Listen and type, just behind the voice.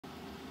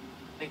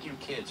Thank you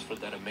kids for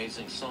that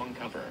amazing song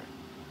cover.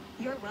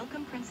 You're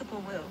welcome,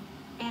 Principal Wu.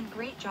 And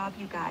great job,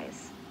 you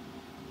guys.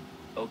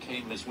 Okay,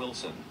 Miss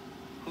Wilson.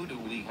 Who do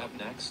we have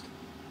next?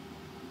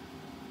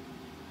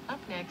 Up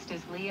next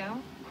is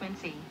Leo,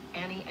 Quincy,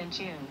 Annie, and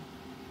June,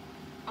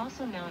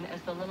 also known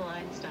as the Little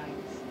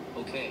Einsteins.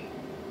 Okay,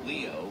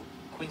 Leo,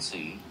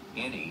 Quincy,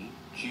 Annie,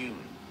 June,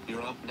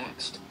 you're up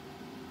next.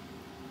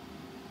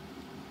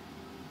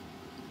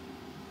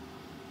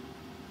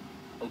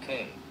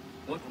 Okay,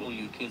 what will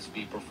you kids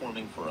be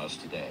performing for us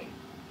today?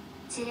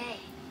 Today,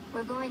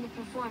 we're going to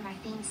perform our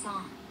theme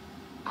song.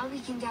 I'll be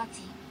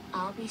conducting.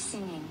 I'll be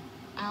singing.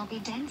 I'll be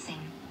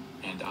dancing.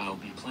 And I'll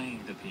be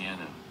playing the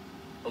piano.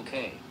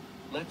 Okay,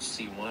 let's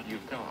see what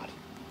you've got.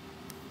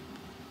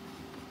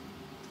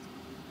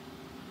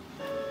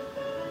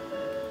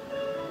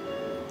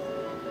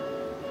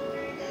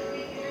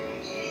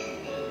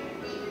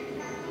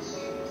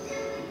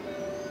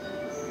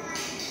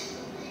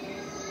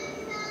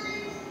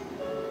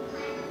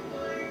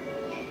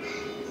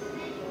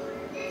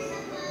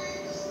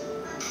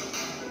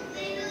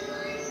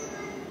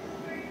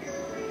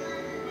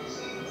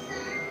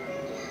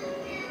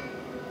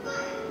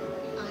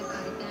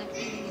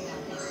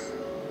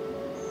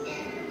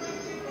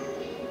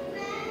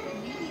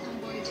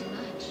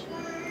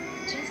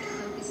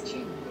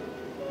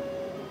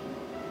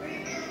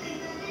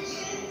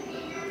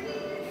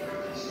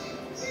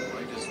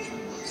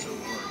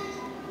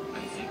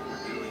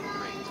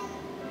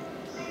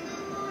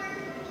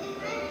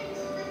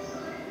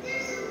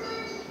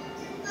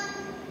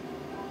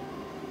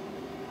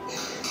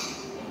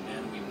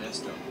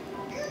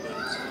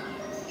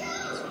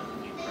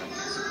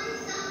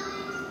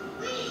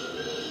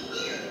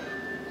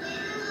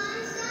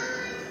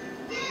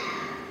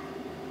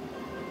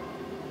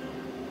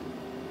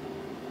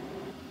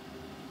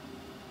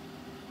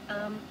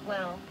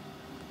 Well,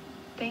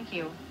 thank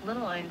you,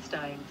 Little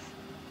Einsteins.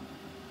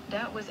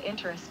 That was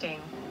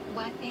interesting.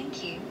 Why,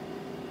 thank you.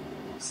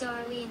 So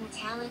are we in the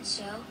talent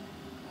show?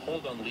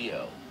 Hold on,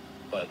 Leo.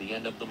 By the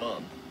end of the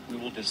month, we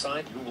will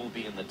decide who will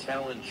be in the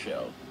talent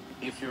show.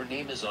 If your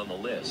name is on the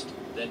list,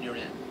 then you're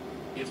in.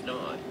 If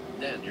not,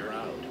 then you're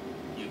out.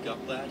 You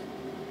got that?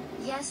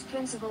 Yes,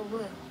 Principal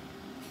Wu.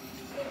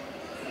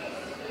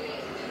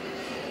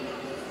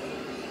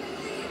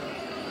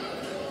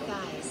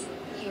 Guys,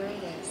 here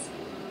it is.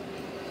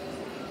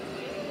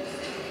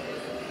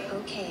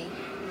 Okay,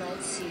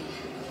 let's see.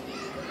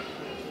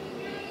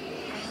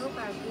 I hope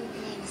our group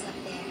name's up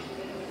there.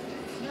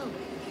 No,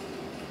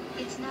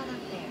 it's not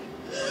up there.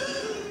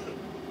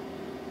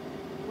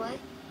 What?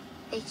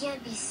 They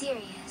can't be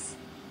serious.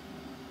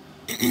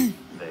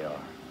 They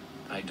are.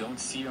 I don't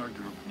see our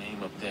group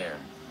name up there.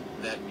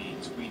 That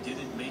means we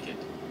didn't make it.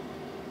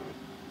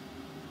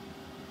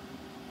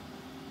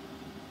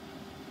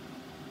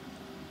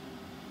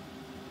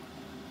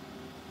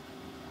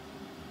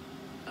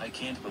 I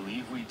can't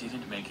believe we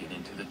didn't make it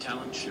into the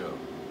talent show.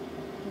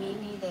 Me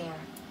neither.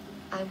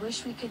 I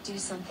wish we could do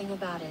something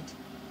about it.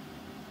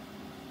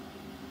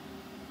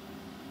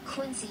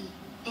 Quincy,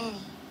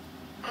 Annie,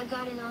 I've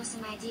got an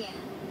awesome idea.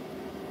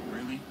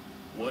 Really?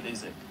 What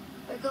is it?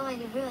 We're going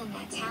to ruin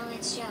that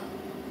talent show.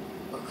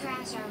 We'll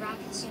crash our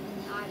rocket ship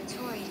in the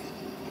auditorium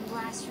and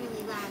blast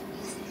really loud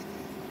music.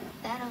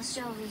 That'll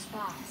show who's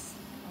boss.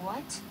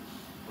 What?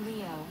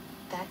 Leo,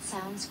 that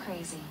sounds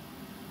crazy.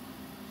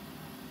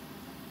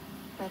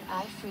 But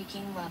I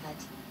freaking love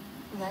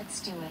it.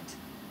 Let's do it.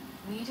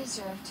 We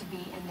deserve to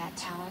be in that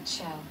talent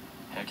show.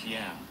 Heck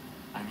yeah,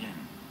 I'm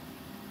in.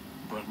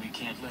 But we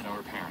can't let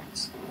our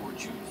parents or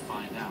June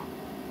find out.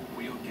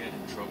 We'll get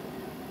in trouble.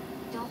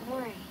 Don't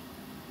worry.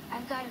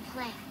 I've got a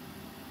plan.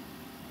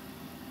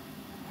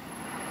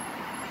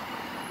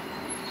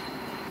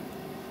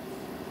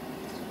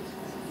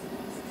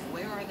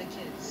 Where are the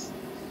kids?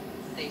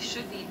 They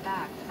should be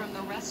back from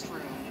the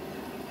restroom.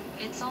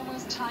 It's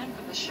almost time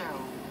for the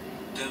show.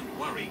 Don't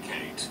worry,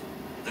 Kate.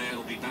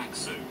 They'll be back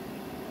soon.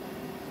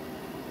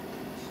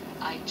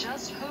 I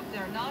just hope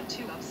they're not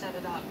too upset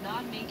about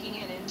not making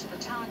it into the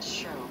talent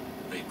show.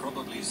 They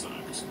probably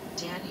sucked.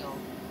 Daniel.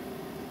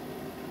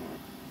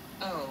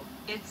 Oh,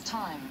 it's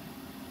time.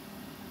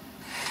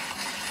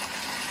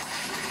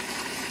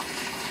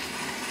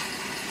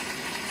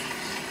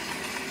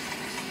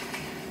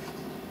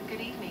 Good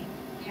evening,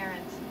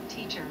 parents,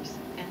 teachers,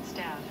 and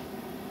staff.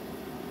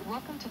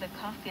 Welcome to the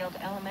Caulfield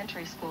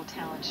Elementary School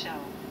Talent Show.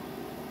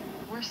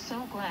 We're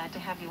so glad to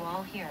have you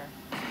all here.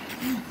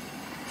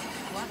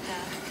 What the?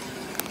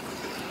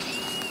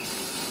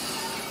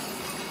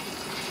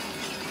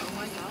 Oh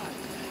my god.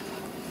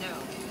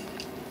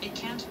 No. It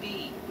can't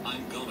be.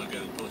 I'm gonna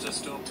go put a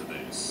stop to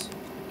this.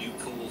 You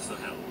call for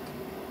help.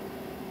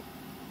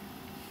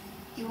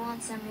 You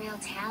want some real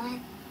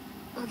talent?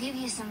 We'll give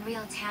you some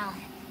real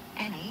talent.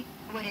 Annie,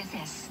 what is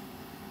this?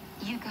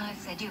 You guys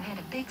said you had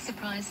a big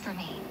surprise for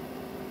me.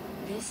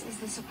 This is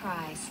the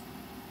surprise.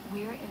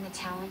 We're in the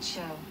talent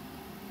show.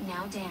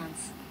 Now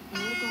dance. We're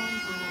going on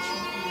a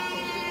trip in our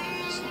favorite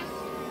rocket ship.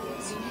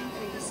 Zooming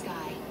through the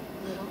sky,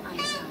 Little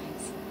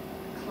Einsteins.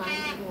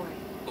 Climb aboard.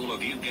 All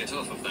of you get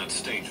off of that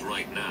stage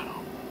right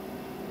now.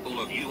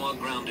 All of you are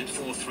grounded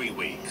for 3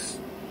 weeks.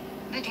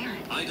 But Dad,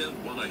 I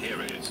don't want to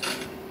hear it.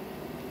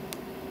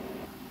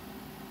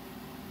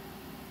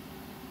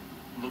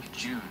 Look,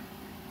 June,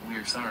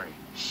 we're sorry.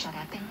 shut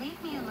up and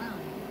leave me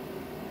alone.